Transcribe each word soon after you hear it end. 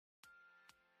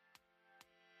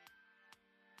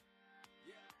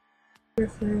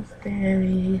This is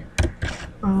Daddy. This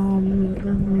is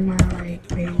my like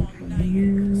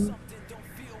debut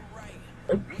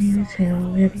beauty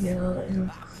channel video,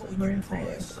 and I'm super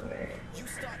excited for it.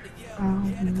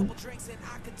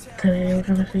 Today we're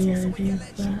gonna show you how to do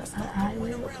the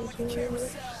eyelid tutorial,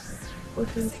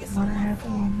 which is what I have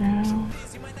on now.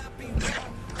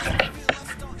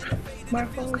 My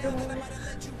phone's on.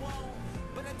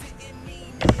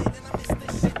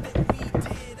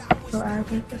 So I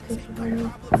make the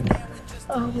tutorial.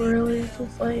 Really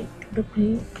just like the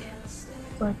pink,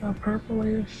 like a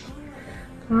purplish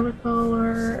kind of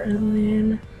color, and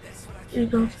then you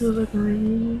go to the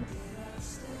green,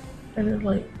 and it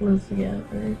like blends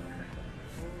together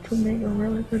to make a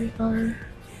really pretty color.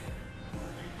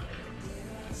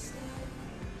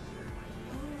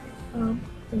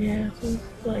 Yeah, so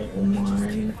it's like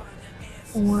one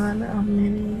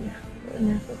mini,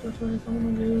 and that's what I'm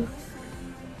gonna do.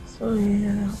 So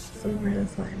yeah, I'm super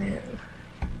excited.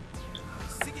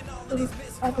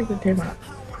 I think it came out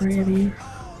pretty.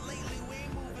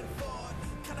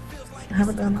 I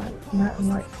haven't done like nothing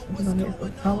like gonna mix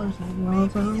with colors in a long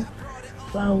time,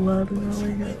 so I would love to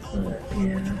really good, but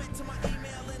yeah.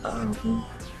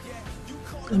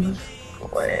 It was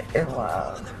wet and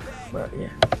wild, but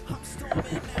yeah.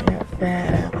 I got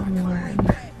that one,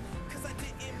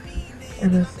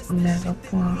 and it's mega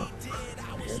plump.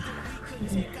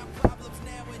 Yeah.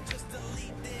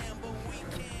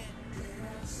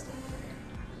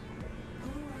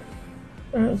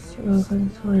 It's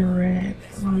really red.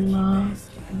 I love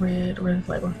red. Red is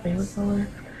like my favorite color.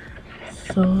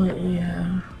 So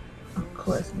yeah, of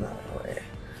course not red.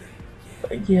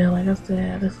 But yeah, like I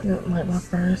said, this is like my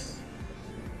first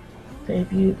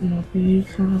debut in a beauty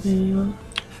channel video.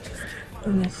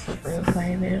 I'm super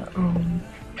excited.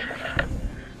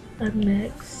 The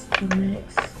next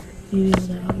video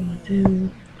that I'm gonna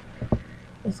do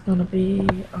is gonna be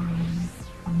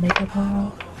a makeup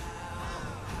haul.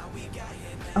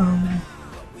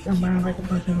 I'm buying like a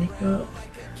bunch of makeup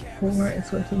for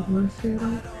especially this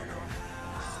channel,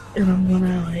 and I'm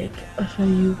gonna like show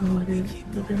you what is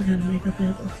the different kind of makeup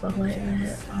is and stuff like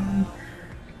that.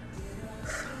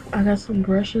 I got some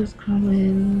brushes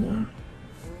coming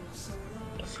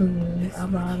soon. I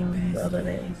bought them the other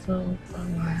day, so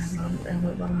online on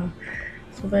Amazon.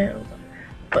 So that,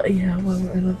 but yeah, I was on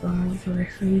Amazon, so they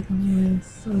should be coming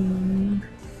soon.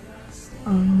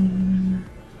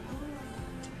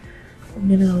 I'm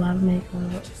getting a lot of makeup.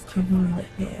 I'm gonna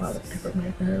like get a lot of different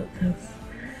makeup because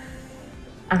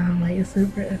I'm like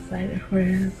super excited for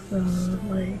it. So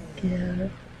like yeah.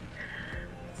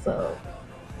 So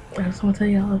I just want to tell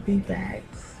y'all I'll be back.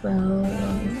 So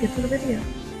let's get to the video.